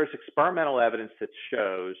there's experimental evidence that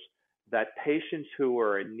shows that patients who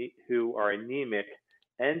are anemic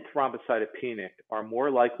and thrombocytopenic are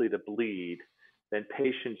more likely to bleed than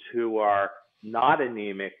patients who are not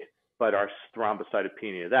anemic but are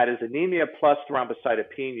thrombocytopenia. That is, anemia plus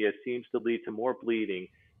thrombocytopenia seems to lead to more bleeding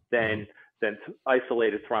than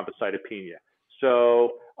isolated thrombocytopenia.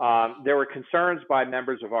 So there were concerns by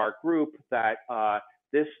members of our group that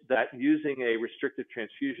that using a restrictive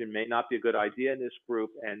transfusion may not be a good idea in this group,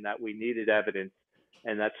 and that we needed evidence,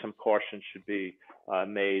 and that some caution should be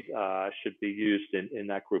used in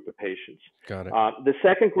that group of patients. Got it. The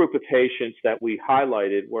second group of patients that we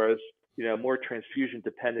highlighted was more transfusion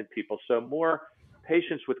dependent people, so more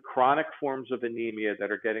patients with chronic forms of anemia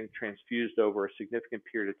that are getting transfused over a significant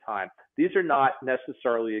period of time. These are not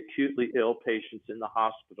necessarily acutely ill patients in the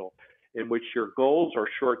hospital, in which your goals are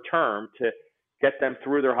short term to get them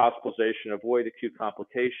through their hospitalization, avoid acute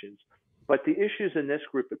complications. But the issues in this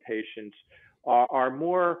group of patients are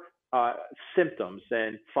more symptoms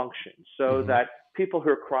than function. So that people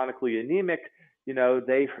who are chronically anemic,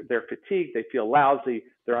 they're fatigued, they feel lousy,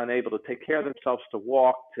 they're unable to take care of themselves, to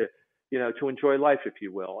walk, to enjoy life, if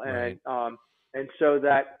you will. Right. And so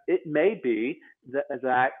that it may be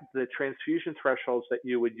that the transfusion thresholds that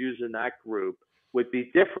you would use in that group would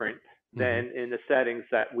be different than in the settings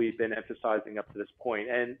that we've been emphasizing up to this point.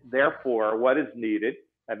 And therefore, what is needed,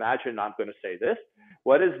 imagine I'm going to say this,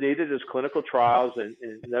 what is needed is clinical trials in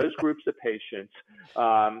those groups of patients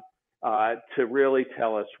to really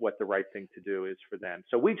tell us what the right thing to do is for them.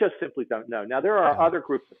 So we just simply don't know. Now, there are other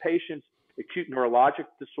groups of patients. Acute neurologic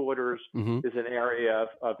disorders is an area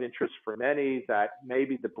of interest for many, that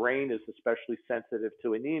maybe the brain is especially sensitive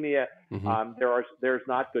to anemia. There's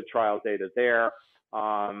not good trial data there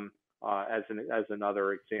as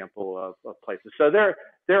another example of places. So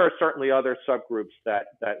there are certainly other subgroups that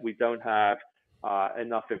we don't have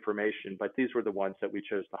enough information, but these were the ones that we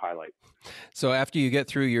chose to highlight. So after you get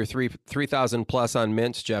through your 3,000 plus on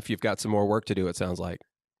MINT, Jeff, you've got some more work to do, it sounds like.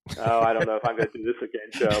 Oh, I don't know if I'm going to do this again,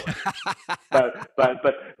 Joe.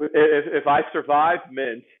 but if I survive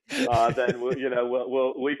MINT, then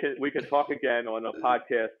we can talk again on a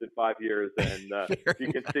podcast in 5 years, and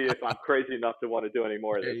you can see if I'm crazy enough to want to do any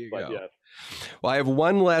more of this. But yes. Well, I have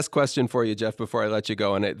one last question for you, Jeff, before I let you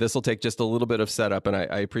go, and this will take just a little bit of setup, and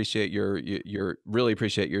I appreciate really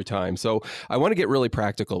appreciate your time. So I want to get really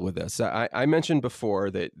practical with this. I mentioned before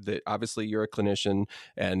that obviously you're a clinician,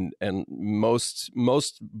 and most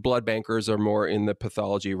blood bankers are more in the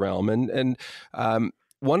pathology realm, and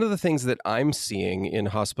one of the things that I'm seeing in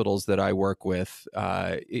hospitals that I work with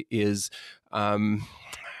is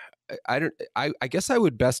I guess I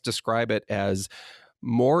would best describe it as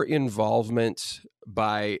more involvement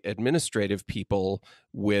by administrative people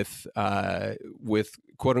with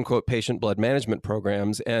quote unquote patient blood management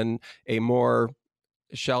programs, and a more,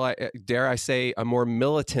 dare I say, a more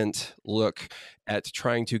militant look at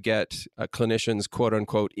trying to get clinicians, quote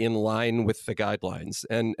unquote, in line with the guidelines.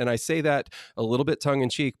 And I say that a little bit tongue in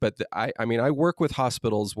cheek, but I mean, I work with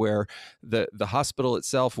hospitals where the hospital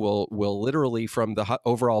itself will literally, from the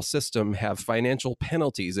overall system, have financial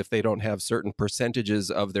penalties if they don't have certain percentages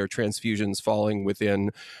of their transfusions falling within,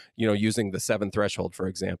 using the 7 threshold, for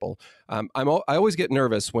example. I always get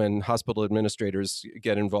nervous when hospital administrators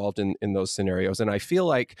get involved in those scenarios, and I feel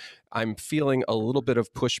like I'm feeling a little bit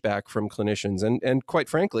of pushback from clinicians, and quite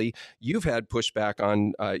frankly, you've had pushback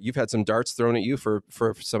on, you've had some darts thrown at you for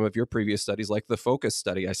some of your previous studies, like the Focus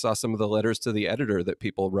study. I saw some of the letters to the editor that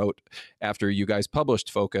people wrote after you guys published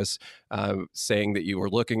Focus, saying that you were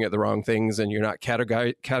looking at the wrong things and you're not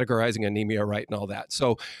categorizing anemia right and all that.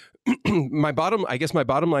 So my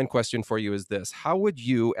bottom line question for you is this: how would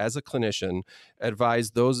you, as a clinician,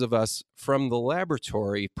 advise those of us from the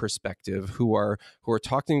laboratory perspective who are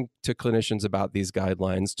talking to clinicians about these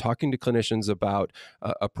guidelines, talking to clinicians about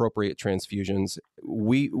appropriate transfusions?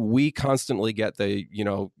 We constantly get the,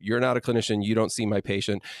 you're not a clinician, you don't see my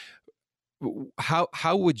patient.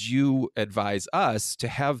 How would you advise us to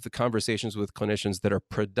have the conversations with clinicians that are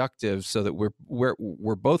productive, so that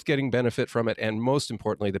we're both getting benefit from it, and most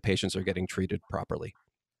importantly, the patients are getting treated properly?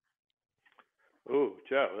 Ooh,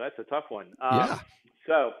 Joe, that's a tough one. Yeah.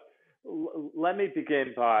 So let me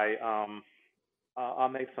begin by I'll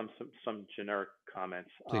make some generic comments.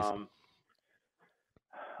 Please.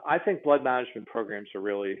 I think blood management programs are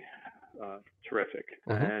really terrific,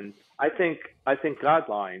 and I think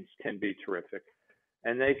guidelines can be terrific,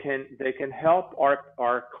 and they can help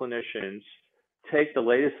our clinicians take the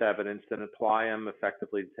latest evidence and apply them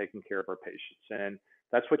effectively to taking care of our patients, and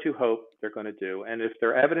that's what you hope they're going to do. And if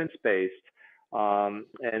they're evidence based,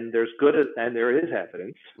 and there is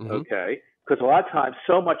evidence, okay, because a lot of times,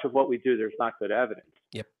 so much of what we do, there's not good evidence.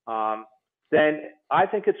 Yep. Then I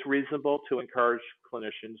think it's reasonable to encourage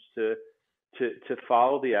clinicians to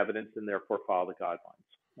follow the evidence and therefore follow the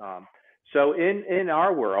guidelines. So in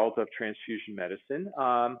our world of transfusion medicine,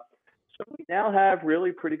 so we now have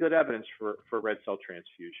really pretty good evidence for red cell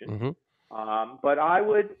transfusion. But I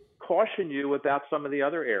would caution you about some of the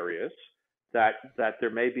other areas that there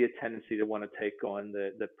may be a tendency to want to take on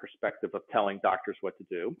the perspective of telling doctors what to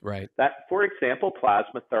do. Right. That, for example,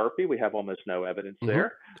 plasma therapy, we have almost no evidence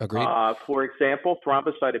there. Agreed. For example,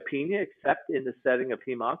 thrombocytopenia, except in the setting of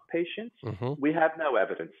hem-onc patients, we have no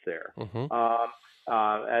evidence there.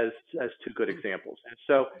 As two good examples. And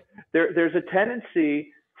so there's a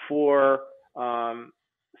tendency for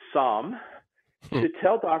some to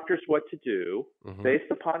tell doctors what to do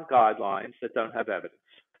based upon guidelines that don't have evidence.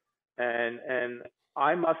 And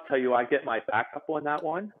I must tell you, I get my back up on that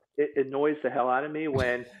one. It annoys the hell out of me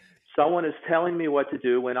when someone is telling me what to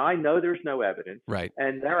do when I know there's no evidence, right,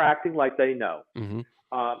 and they're acting like they know.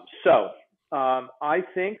 I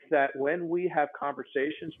think that when we have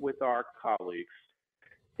conversations with our colleagues,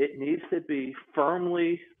 it needs to be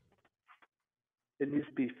firmly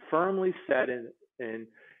set in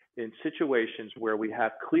situations where we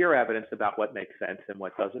have clear evidence about what makes sense and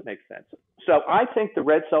what doesn't make sense. So I think the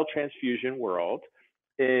red cell transfusion world,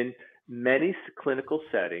 in many clinical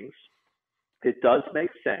settings, it does make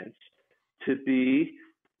sense to be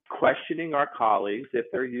questioning our colleagues if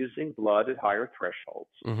they're using blood at higher thresholds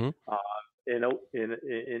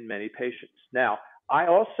in many patients. Now, I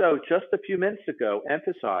also, just a few minutes ago,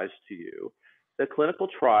 emphasized to you that clinical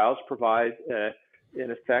trials provide in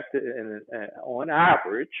effect, on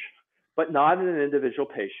average, but not in an individual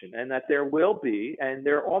patient, and that there will be, and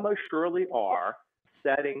there almost surely are,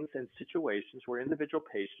 settings and situations where individual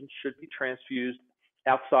patients should be transfused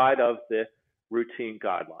outside of the routine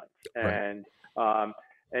guidelines. Right.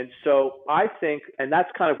 And so I think, and that's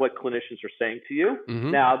kind of what clinicians are saying to you.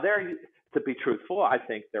 Now, to be truthful, I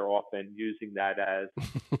think they're often using that as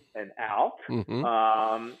an out.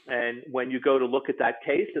 And when you go to look at that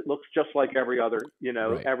case, it looks just like every other,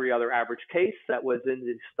 right, every other average case that was in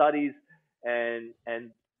the studies, and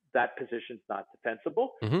that position's not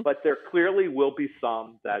defensible. But there clearly will be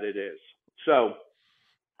some that it is. So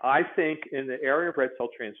I think in the area of red cell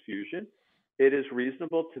transfusion, it is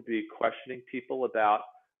reasonable to be questioning people about,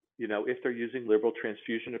 if they're using liberal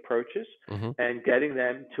transfusion approaches, and getting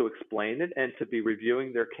them to explain it and to be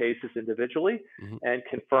reviewing their cases individually and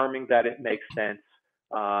confirming that it makes sense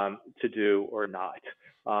to do or not.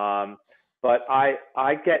 But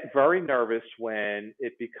I get very nervous when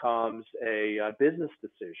it becomes a business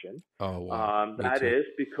decision. Oh, wow. Me That too. is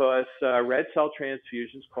because red cell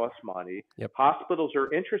transfusions cost money. Yep. Hospitals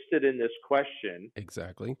are interested in this question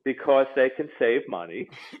Exactly. because they can save money.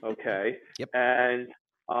 Okay. Yep. And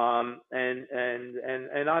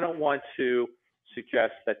and I don't want to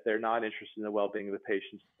suggest that they're not interested in the well-being of the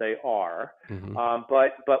patients. They are. Mm-hmm.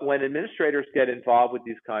 But when administrators get involved with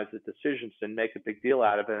these kinds of decisions and make a big deal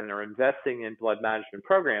out of it and are investing in blood management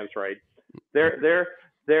programs, right? They're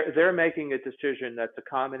making a decision that's a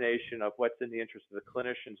combination of what's in the interest of the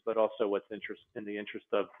clinicians, but also what's in the interest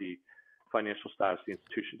of the financial status of the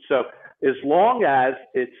institution. So as long as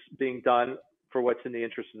it's being done for what's in the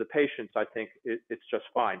interest of the patients, I think it's just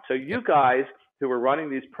fine. So you guys who are running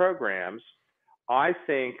these programs, I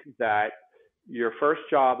think that your first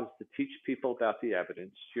job is to teach people about the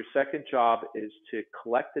evidence. Your second job is to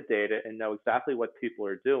collect the data and know exactly what people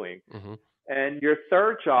are doing. Mm-hmm. And your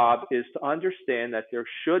third job is to understand that there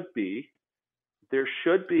should be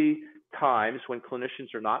times when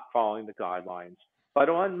clinicians are not following the guidelines, but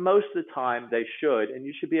on most of the time they should. And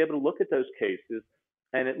you should be able to look at those cases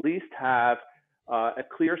and at least have a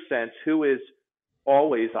clear sense who is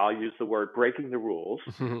always, I'll use the word, breaking the rules,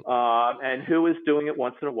 and who is doing it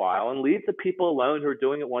once in a while, and leave the people alone who are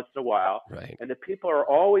doing it once in a while. Right. And the people are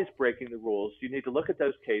always breaking the rules. You need to look at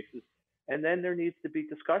those cases, and then there needs to be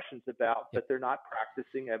discussions about that they're not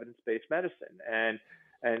practicing evidence-based medicine. And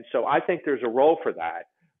so I think there's a role for that,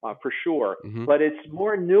 for sure, but it's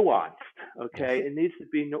more nuanced, okay? It needs to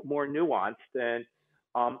be more nuanced, and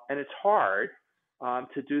it's hard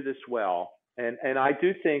to do this well. And I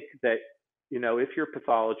do think that, you know, if you're a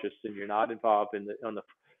pathologist and you're not involved on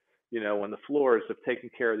the floors of taking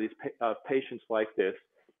care of these patients like this,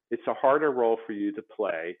 it's a harder role for you to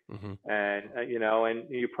play. And and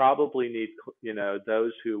you probably need,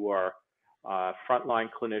 those who are frontline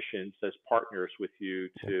clinicians as partners with you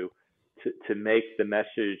to make the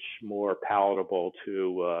message more palatable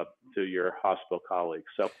to your hospital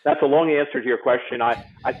colleagues. So that's a long answer to your question. I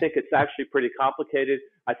think it's actually pretty complicated.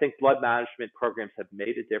 I think blood management programs have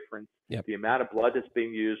made a difference. The amount of blood that's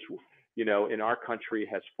being used, in our country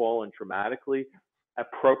has fallen dramatically,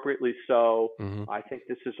 appropriately so. I think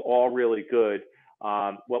this is all really good.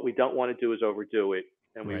 What we don't want to do is overdo it,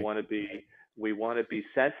 and we want to be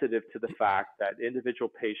sensitive to the fact that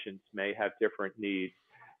individual patients may have different needs.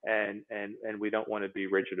 And we don't want to be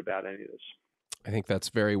rigid about any of this. I think that's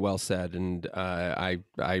very well said, and I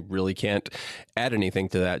really can't add anything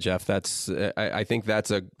to that, Jeff. I think that's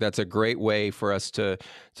a great way for us to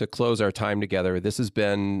close our time together. This has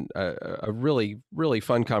been a really, really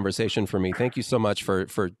fun conversation for me. Thank you so much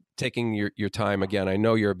for taking your time again. I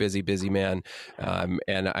know you're a busy man,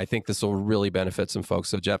 and I think this will really benefit some folks.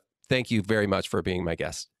 So, Jeff, thank you very much for being my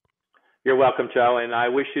guest. You're welcome, Joe, and I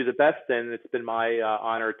wish you the best, and it's been my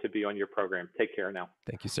honor to be on your program. Take care now.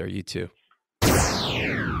 Thank you, sir. You too.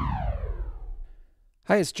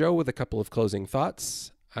 Hi, it's Joe with a couple of closing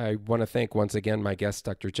thoughts. I want to thank once again my guest,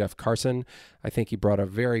 Dr. Jeff Carson. I think he brought a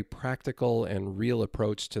very practical and real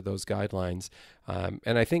approach to those guidelines.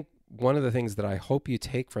 And I think one of the things that I hope you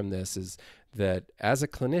take from this is that as a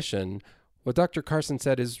clinician, what Dr. Carson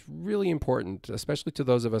said is really important, especially to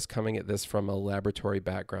those of us coming at this from a laboratory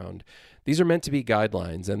background. These are meant to be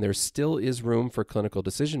guidelines, and there still is room for clinical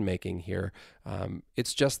decision-making here.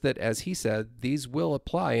 It's just that, as he said, these will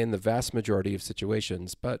apply in the vast majority of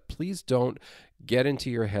situations, but please don't get into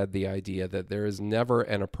your head the idea that there is never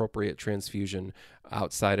an appropriate transfusion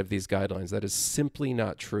outside of these guidelines. That is simply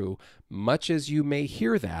not true, much as you may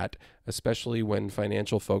hear that, especially when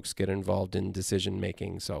financial folks get involved in decision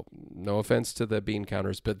making. So no offense to the bean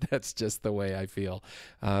counters, but that's just the way I feel.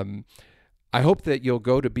 I hope that you'll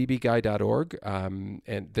go to bbguy.org,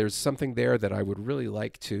 and there's something there that I would really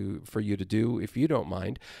like for you to do, if you don't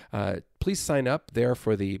mind. Please sign up there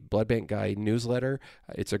for the Blood Bank Guy newsletter.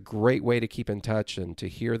 It's a great way to keep in touch and to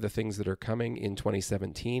hear the things that are coming in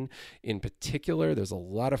 2017. In particular, there's a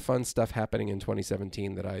lot of fun stuff happening in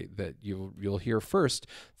 2017 that you'll hear first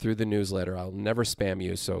through the newsletter. I'll never spam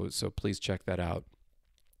you, so please check that out.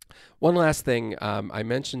 One last thing, I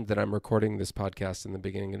mentioned that I'm recording this podcast in the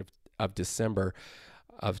beginning of December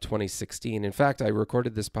of 2016. In fact, I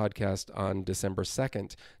recorded this podcast on December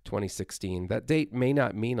 2nd, 2016. That date may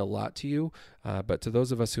not mean a lot to you, but to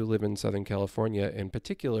those of us who live in Southern California, in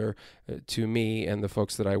particular, to me and the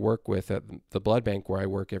folks that I work with at the blood bank where I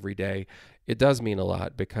work every day, it does mean a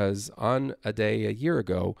lot, because on a day a year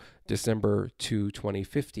ago, December 2,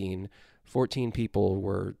 2015, 14 people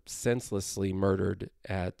were senselessly murdered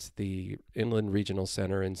at the Inland Regional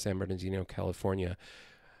Center in San Bernardino, California.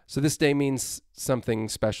 So this day means something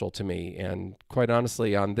special to me. And quite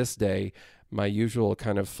honestly, on this day, my usual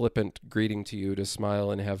kind of flippant greeting to you to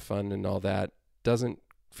smile and have fun and all that doesn't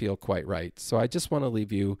feel quite right. So I just want to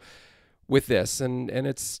leave you with this. And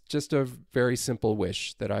it's just a very simple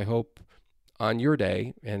wish that I hope on your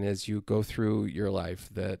day and as you go through your life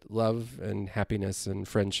that love and happiness and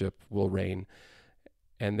friendship will reign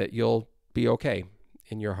and that you'll be okay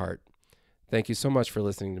in your heart. Thank you so much for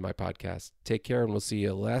listening to my podcast. Take care, and we'll see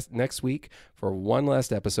you next week for one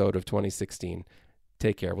last episode of 2016.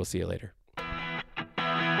 Take care. We'll see you later.